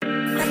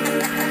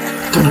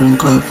Turn around the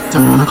club,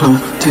 turn around the club.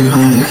 Too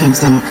high, you can't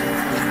stop.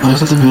 I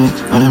just have to admit,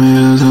 I am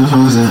here as a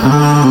frozen.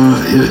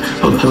 Yeah,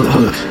 hold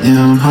up.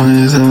 Yeah, I'm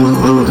high as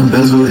hell, and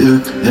that's what,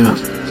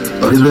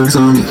 yeah. All these lyrics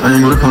on me, I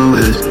ain't go to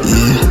college.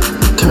 Yeah,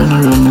 turn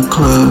around the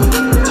club,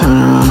 turn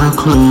around the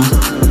club.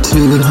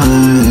 Too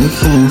high, you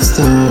can't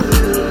stop.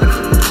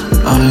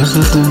 I just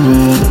have to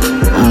admit,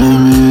 I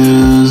am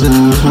here as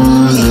a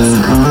frozen.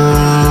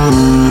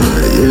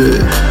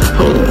 Yeah,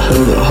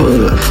 hold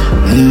up.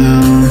 Yeah,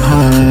 I'm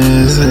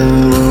high as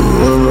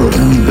hell,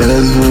 and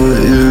that's what,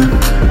 yeah.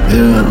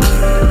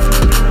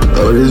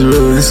 All these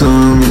lyrics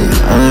on me,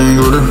 I ain't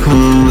go to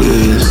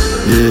college,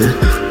 yeah.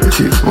 If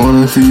you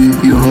wanna feed,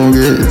 you won't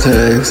get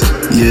taxed,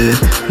 yeah.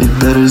 You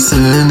better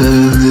send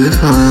a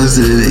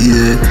deposit,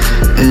 yeah.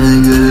 And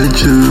I got a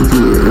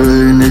trooper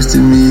right next to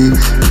me.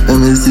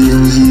 I'm a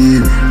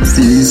CNG,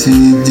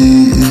 CCD,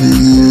 if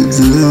you get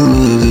to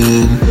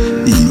it.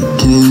 You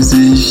can't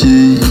say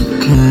shit, you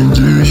can't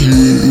do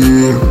shit,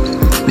 yeah.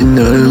 You're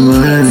not in my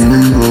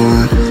name,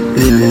 boy,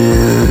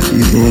 yeah.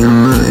 You ain't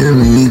lying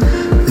me.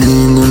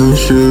 Ain't no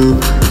show,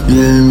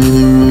 yeah,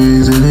 many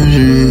ways in the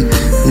street,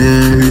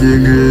 yeah, hit the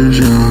girl,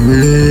 show me,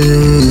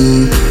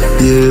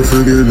 yeah,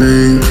 fuck a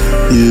bank,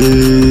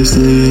 yeah,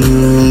 stay in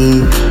the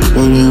lane,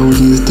 right now we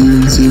just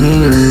doing to the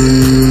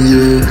rain,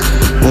 yeah,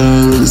 I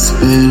would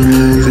spin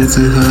racks, it's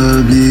a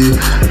hobby,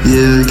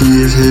 yeah, I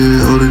get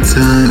here all the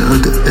time, out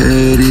the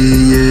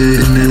Addy,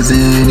 yeah, and that's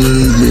any